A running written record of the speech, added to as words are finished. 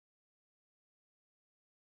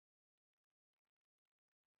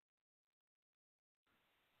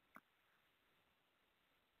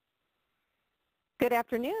Good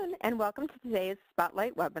afternoon and welcome to today's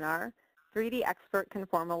Spotlight webinar, 3DXpert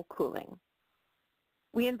Conformal Cooling.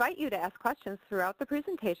 We invite you to ask questions throughout the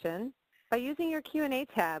presentation by using your Q&A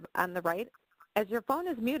tab on the right as your phone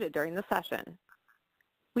is muted during the session.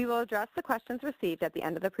 We will address the questions received at the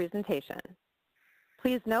end of the presentation.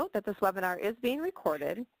 Please note that this webinar is being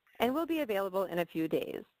recorded and will be available in a few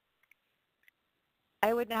days.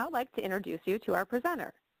 I would now like to introduce you to our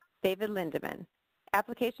presenter, David Lindeman,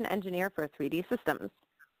 Application Engineer for 3D Systems.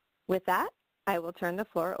 With that, I will turn the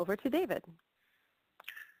floor over to David.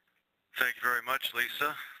 Thank you very much,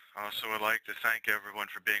 Lisa. I also would like to thank everyone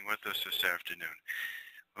for being with us this afternoon.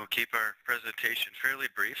 We'll keep our presentation fairly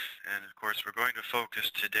brief, and of course we're going to focus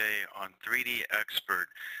today on 3DXpert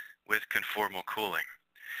with conformal cooling.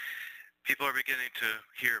 People are beginning to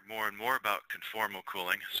hear more and more about conformal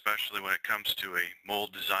cooling, especially when it comes to a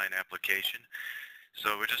mold design application.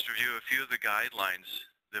 So we'll just review a few of the guidelines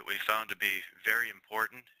that we found to be very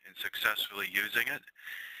important in successfully using it,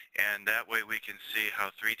 and that way we can see how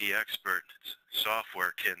 3DXpert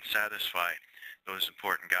software can satisfy those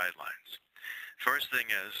important guidelines. First thing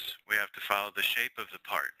is we have to follow the shape of the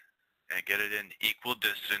part and get it in equal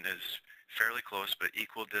distance, as fairly close but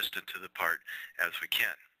equal distance to the part as we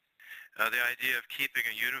can. The idea of keeping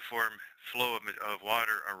a uniform flow of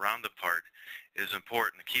water around the part is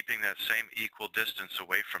important, keeping that same equal distance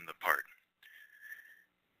away from the part.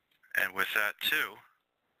 And with that too,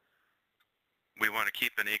 we want to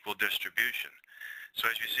keep an equal distribution. So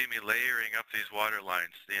as you see me layering up these water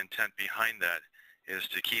lines, the intent behind that is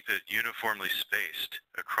to keep it uniformly spaced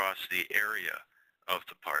across the area of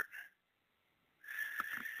the part.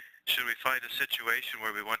 Should we find a situation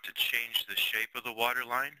where we want to change the shape of the water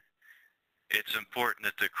line, it's important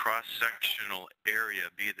that the cross-sectional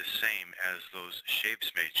area be the same as those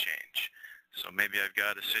shapes may change. So maybe I've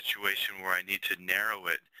got a situation where I need to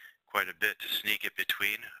narrow it quite a bit to sneak it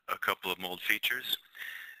between a couple of mold features.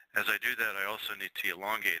 As I do that, I also need to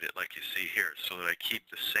elongate it like you see here so that I keep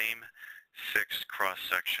the same fixed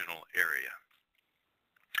cross-sectional area.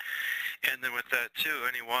 And then with that too,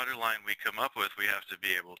 any water line we come up with, we have to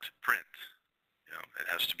be able to print.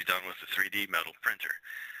 It has to be done with a 3D metal printer.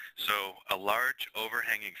 So a large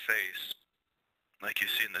overhanging face, like you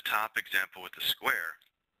see in the top example with the square,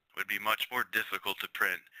 would be much more difficult to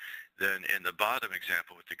print than in the bottom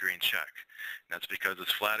example with the green check. And that's because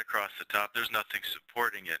it's flat across the top. There's nothing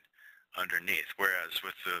supporting it underneath, whereas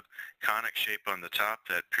with the conic shape on the top,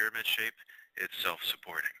 that pyramid shape, it's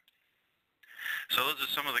self-supporting. So those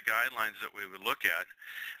are some of the guidelines that we would look at.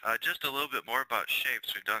 Just a little bit more about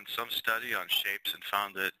shapes. We've done some study on shapes and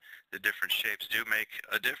found that the different shapes do make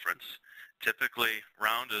a difference. Typically,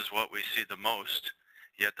 round is what we see the most,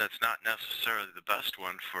 yet that's not necessarily the best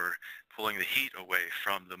one for pulling the heat away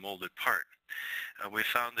from the molded part. We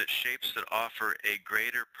found that shapes that offer a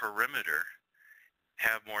greater perimeter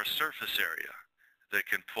have more surface area that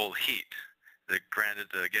can pull heat. Granted,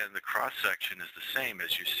 again, the cross-section is the same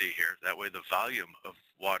as you see here. That way the volume of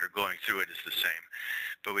water going through it is the same.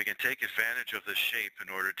 But we can take advantage of the shape in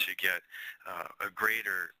order to get a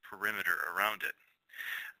greater perimeter around it.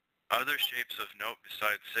 Other shapes of note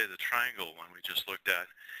besides, say, the triangle one we just looked at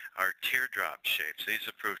are teardrop shapes. These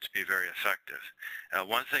have proved to be very effective.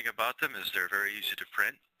 One thing about them is they're very easy to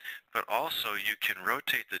print, but also you can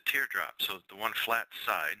rotate the teardrop so that the one flat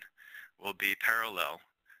side will be parallel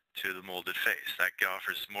to the molded face. That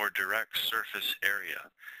offers more direct surface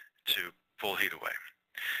area to pull heat away.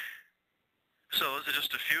 So those are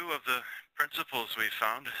just a few of the principles we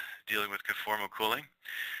found dealing with conformal cooling.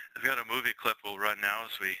 I've got a movie clip we'll run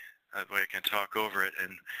now that way I can talk over it,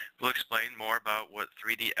 and we'll explain more about what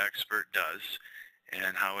 3DXpert does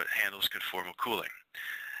and how it handles conformal cooling.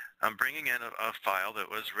 I'm bringing in a file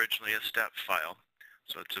that was originally a step file,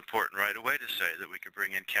 so it's important right away to say that we can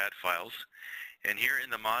bring in CAD files. And here in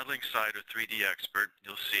the modeling side of 3DXpert,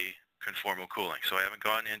 you'll see conformal cooling. So I haven't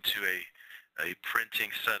gone into a printing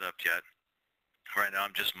setup yet. Right now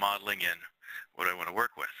I'm just modeling in what I want to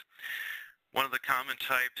work with. One of the common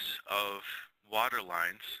types of water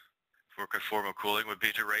lines for conformal cooling would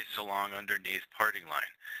be to race along underneath parting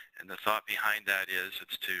line. And the thought behind that is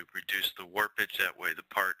it's to reduce the warpage. That way the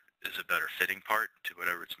part is a better fitting part to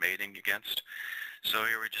whatever it's mating against. So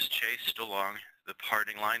here we just chased along the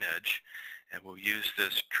parting line edge, and we'll use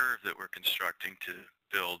this curve that we're constructing to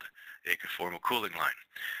build a conformal cooling line.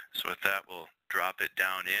 So with that, we'll drop it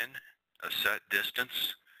down in a set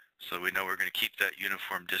distance so we know we're going to keep that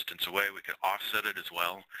uniform distance away. We could offset it as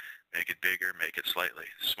well, make it bigger, make it slightly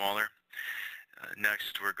smaller.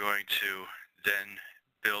 Next, we're going to then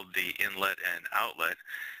build the inlet and outlet.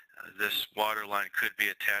 This water line could be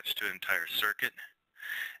attached to an entire circuit.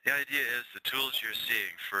 The idea is the tools you're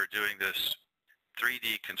seeing for doing this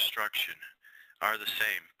 3D construction are the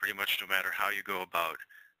same pretty much no matter how you go about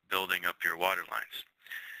building up your water lines.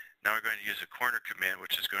 Now we're going to use a corner command,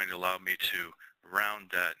 which is going to allow me to round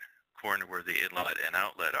that corner where the inlet and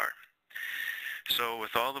outlet are. So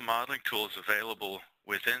with all the modeling tools available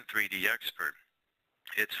within 3DXpert,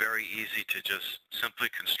 it's very easy to just simply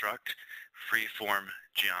construct free-form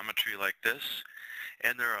geometry like this.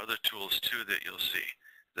 And there are other tools too that you'll see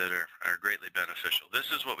that are greatly beneficial. This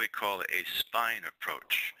is what we call a spine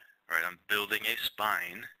approach. Right? I'm building a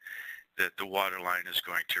spine that the water line is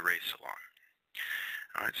going to race along.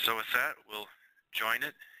 All right, so with that, we'll join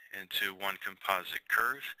it into one composite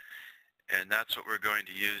curve, and that's what we're going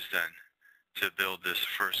to use then to build this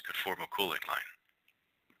first conformal cooling line.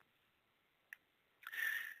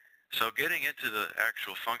 So getting into the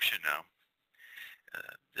actual function now,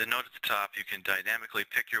 the note at the top, you can dynamically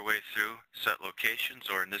pick your way through set locations,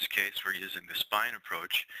 or in this case, we're using the spine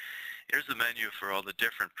approach. Here's the menu for all the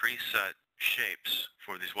different preset shapes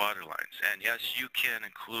for these water lines. And yes, you can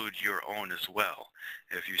include your own as well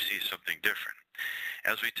if you see something different.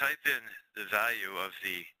 As we type in the value of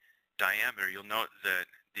the diameter, you'll note that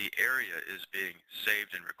the area is being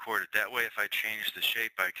saved and recorded. That way, if I change the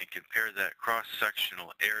shape, I can compare that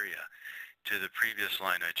cross-sectional area to the previous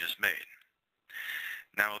line I just made.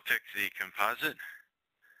 Now we'll pick the composite,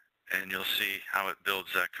 and you'll see how it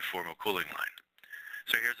builds that conformal cooling line.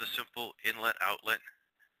 So here's a simple inlet-outlet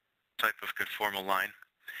type of conformal line.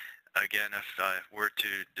 Again, if I were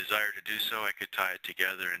to desire to do so, I could tie it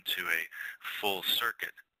together into a full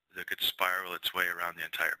circuit that could spiral its way around the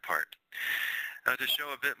entire part. Now, to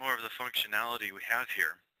show a bit more of the functionality we have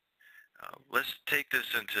here, let's take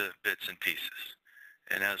this into bits and pieces.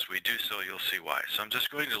 And as we do so, you'll see why. So I'm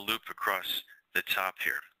just going to loop across the top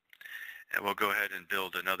here, and we'll go ahead and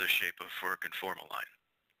build another shape for a conformal line.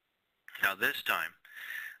 Now this time,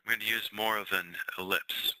 I'm going to use more of an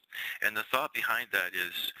ellipse. And the thought behind that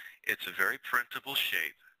is it's a very printable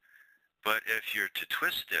shape, but if you're to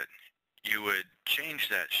twist it, you would change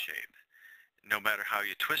that shape. No matter how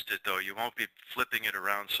you twist it, though, you won't be flipping it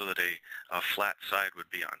around so that a flat side would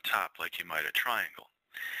be on top like you might a triangle.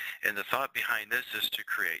 And the thought behind this is to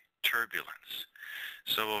create turbulence.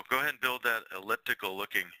 So we'll go ahead and build that elliptical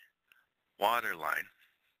looking water line.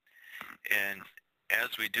 And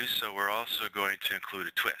as we do so, we're also going to include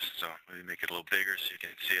a twist. So let me make it a little bigger so you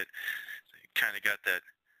can see it. So you kind of got that,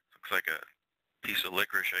 looks like a piece of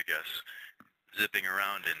licorice, I guess, zipping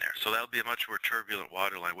around in there. So that'll be a much more turbulent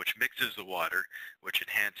water line, which mixes the water, which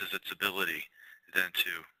enhances its ability then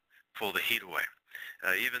to pull the heat away.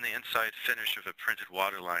 Even the inside finish of a printed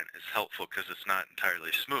water line is helpful because it's not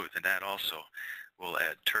entirely smooth, and that also will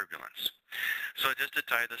add turbulence. So just to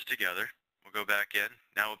tie this together, we'll go back in.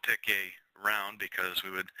 Now we'll pick a round because we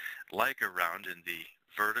would like a round in the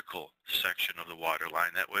vertical section of the water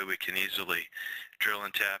line. That way we can easily drill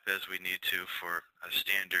and tap as we need to for a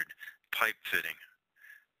standard pipe fitting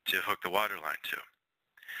to hook the water line to.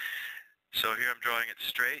 So here I'm drawing it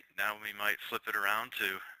straight. Now we might flip it around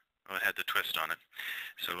to, oh, it had the twist on it.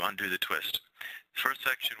 So undo the twist. First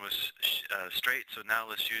section was straight, so now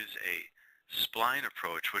let's use a spline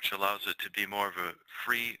approach, which allows it to be more of a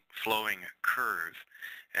free-flowing curve.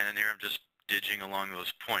 And here I'm just digging along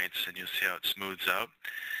those points, and you'll see how it smooths out.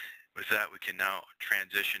 With that, we can now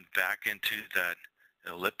transition back into that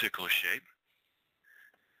elliptical shape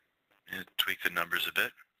and tweak the numbers a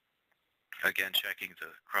bit. Again, checking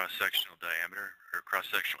the cross-sectional diameter, or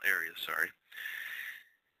cross-sectional area, sorry.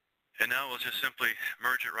 And now we'll just simply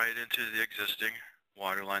merge it right into the existing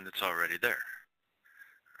water line that's already there.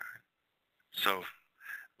 So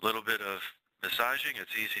a little bit of massaging,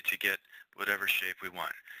 it's easy to get whatever shape we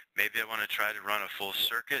want. Maybe I want to try to run a full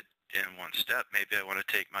circuit in one step. Maybe I want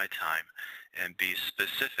to take my time and be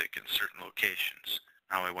specific in certain locations,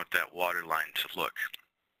 how I want that water line to look.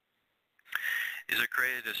 These are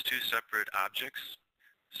created as two separate objects,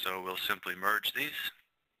 so we'll simply merge these,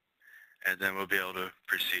 and then we'll be able to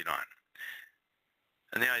proceed on.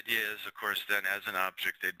 And the idea is, of course, then as an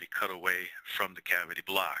object, they'd be cut away from the cavity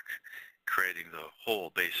block, creating the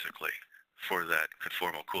hole, basically, for that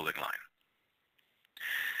conformal cooling line.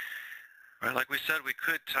 Right, like we said, we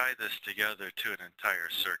could tie this together to an entire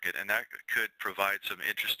circuit, and that could provide some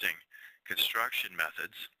interesting construction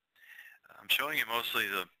methods. I'm showing you mostly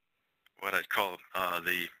what I'd call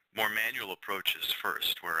the more manual approaches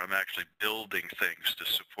first, where I'm actually building things to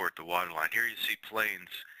support the water line. Here you see planes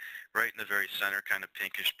right in the very center, kind of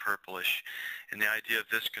pinkish purplish. And the idea of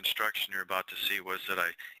this construction you're about to see was that I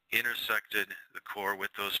intersected the core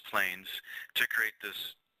with those planes to create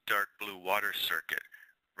this dark blue water circuit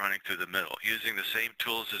running through the middle. Using the same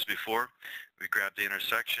tools as before, we grab the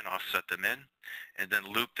intersection, offset them in, and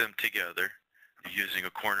then loop them together using a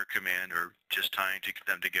corner command or just tying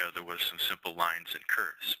them together with some simple lines and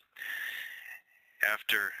curves.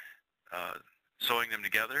 After sewing them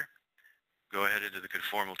together, go ahead into the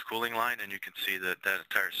conformal cooling line, and you can see that that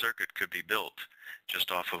entire circuit could be built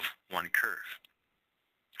just off of one curve.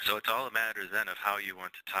 So it's all a matter then of how you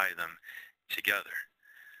want to tie them together.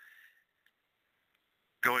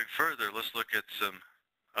 Going further, let's look at some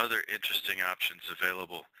other interesting options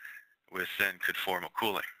available within conformal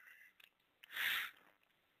cooling.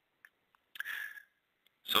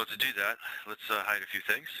 So to do that, let's hide a few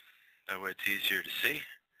things. That way it's easier to see.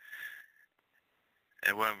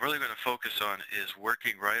 And what I'm really going to focus on is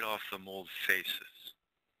working right off the mold faces.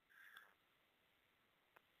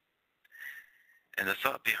 And the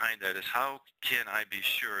thought behind that is, how can I be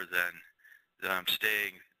sure then that I'm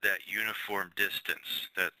staying that uniform distance,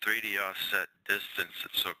 that 3D offset distance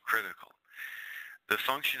that's so critical? The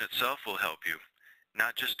function itself will help you,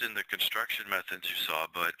 not just in the construction methods you saw,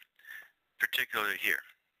 but particularly here.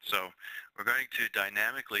 So we're going to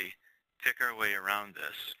dynamically pick our way around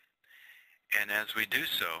this. And as we do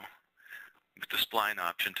so, with the spline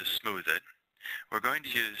option to smooth it, we're going to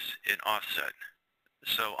use an offset.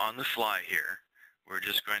 So on the fly here, we're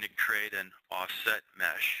just going to create an offset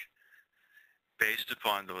mesh based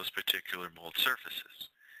upon those particular mold surfaces.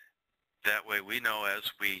 That way we know as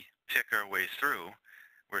we pick our way through,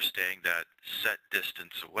 we're staying that set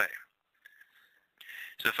distance away.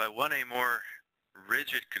 So if I want a more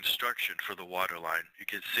rigid construction for the waterline, you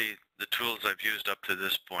can see the tools I've used up to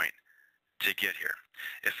this point to get here.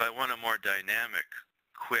 If I want a more dynamic,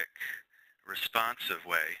 quick, responsive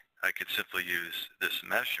way, I could simply use this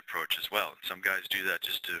mesh approach as well. And some guys do that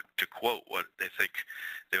just to quote what they think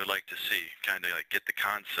they would like to see, kind of like get the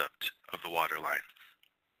concept of the waterline.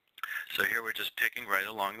 So here we're just picking right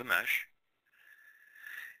along the mesh.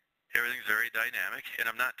 Everything's very dynamic, and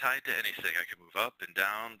I'm not tied to anything. I can move up and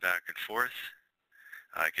down, back and forth.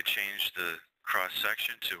 I could change the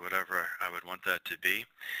cross-section to whatever I would want that to be.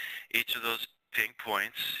 Each of those pink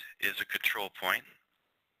points is a control point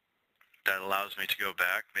that allows me to go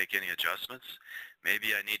back, make any adjustments.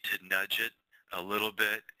 Maybe I need to nudge it a little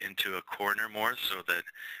bit into a corner more so that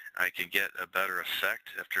I can get a better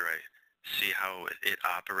effect after I see how it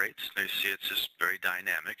operates. You see it's just very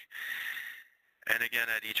dynamic. And again,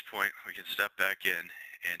 at each point, we can step back in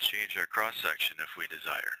and change our cross-section if we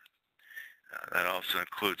desire. That also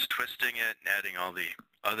includes twisting it and adding all the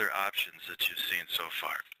other options that you've seen so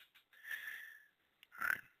far. All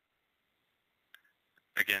right.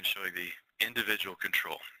 Again, showing the individual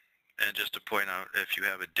control. And just to point out, if you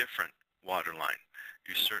have a different water line,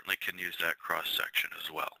 you certainly can use that cross-section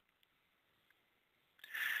as well.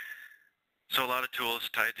 So a lot of tools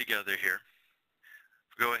tied together here.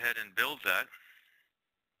 Go ahead and build that.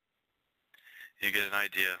 You get an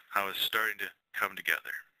idea how it's starting to come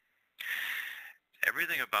together.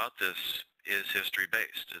 Everything about this is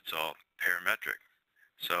history-based. It's all parametric.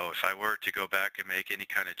 So if I were to go back and make any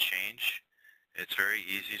kind of change, it's very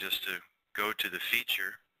easy just to go to the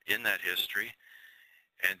feature in that history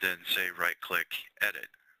and then say right-click, edit.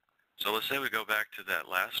 So let's say we go back to that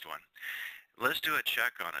last one. Let's do a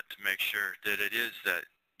check on it to make sure that it is that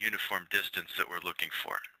uniform distance that we're looking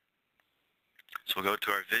for. So we'll go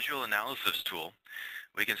to our visual analysis tool.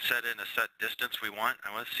 We can set in a set distance we want.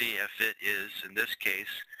 I want to see if it is, in this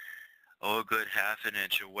case, a good ½ an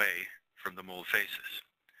inch away from the mold faces.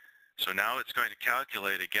 So now it's going to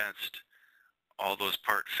calculate against all those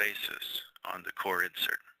part faces on the core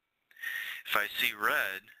insert. If I see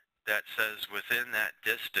red, that says within that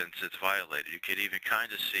distance it's violated. You could even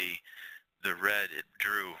kind of see the red it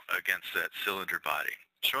drew against that cylinder body,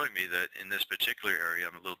 showing me that in this particular area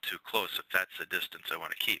I'm a little too close if that's the distance I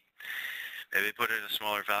want to keep. Maybe put in a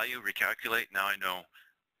smaller value, recalculate. Now I know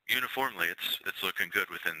uniformly it's looking good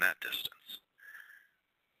within that distance.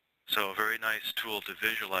 So a very nice tool to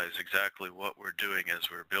visualize exactly what we're doing as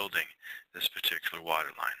we're building this particular water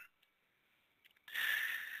line.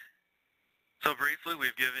 So briefly,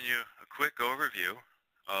 we've given you a quick overview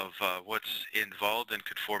of what's involved in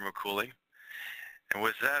conformal cooling. And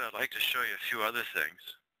with that, I'd like to show you a few other things.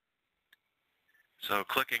 So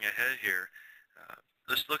clicking ahead here,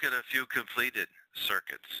 let's look at a few completed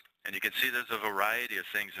circuits. And you can see there's a variety of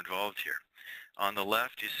things involved here. On the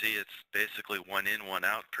left, you see it's basically one in, one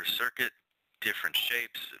out per circuit, different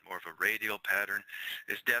shapes, more of a radial pattern.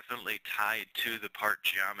 It's definitely tied to the part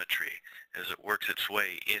geometry as it works its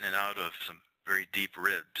way in and out of some very deep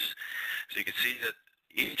ribs. So you can see that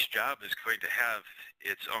each job is going to have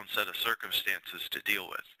its own set of circumstances to deal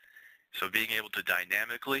with. So being able to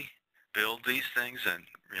dynamically build these things and,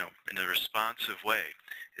 in a responsive way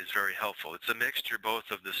is very helpful. It's a mixture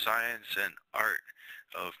both of the science and art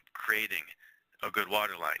of creating a good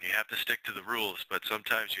water line. You have to stick to the rules, but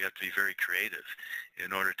sometimes you have to be very creative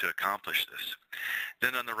in order to accomplish this.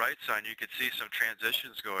 Then on the right side, you can see some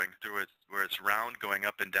transitions going through it where it's round going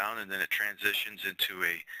up and down, and then it transitions into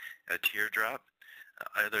a teardrop.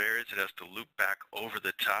 Other areas it has to loop back over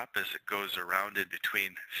the top as it goes around in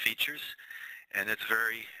between features, and it's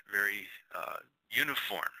very, very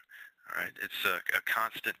uniform. All right, it's a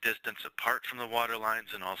constant distance apart from the water lines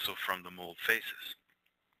and also from the mold faces.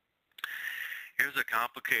 Here's a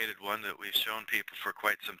complicated one that we've shown people for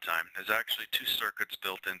quite some time. There's actually two circuits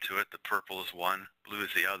built into it. The purple is one, blue is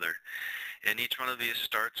the other. And each one of these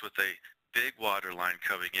starts with a big water line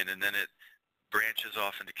coming in, and then it branches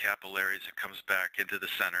off into capillaries and comes back into the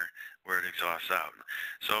center where it exhausts out.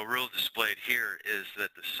 So a rule displayed here is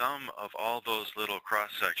that the sum of all those little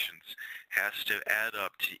cross-sections has to add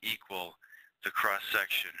up to equal the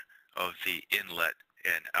cross-section of the inlet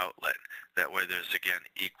and outlet. That way there's, again,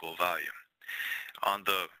 equal volume. On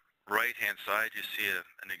the right-hand side, you see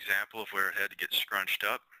an example of where it had to get scrunched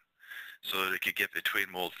up so that it could get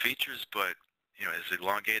between mold features, but as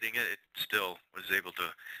elongating it, it still was able to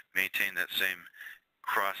maintain that same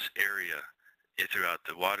cross area throughout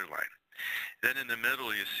the water line. Then in the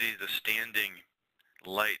middle, you see the standing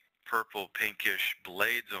light purple, pinkish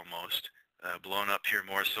blades almost, blown up here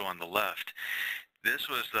more so on the left. This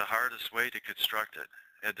was the hardest way to construct it.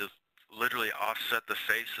 It had to literally offset the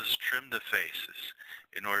faces, trim the faces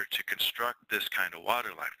in order to construct this kind of water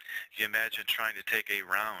line. If you imagine trying to take a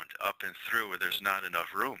round up and through where there's not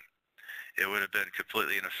enough room, it would have been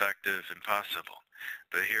completely ineffective, impossible.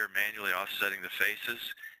 But here, manually offsetting the faces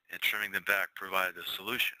and trimming them back provided a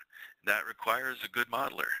solution. That requires a good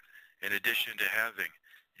modeler, in addition to having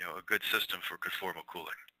a good system for conformal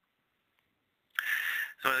cooling.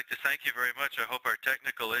 So I'd like to thank you very much. I hope our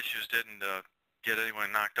technical issues didn't get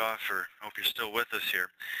anyone knocked off, or hope you're still with us here.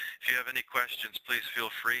 If you have any questions, please feel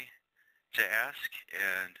free to ask,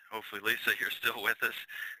 and hopefully, Lisa, you're still with us.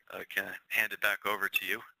 I can hand it back over to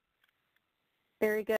you. Very good.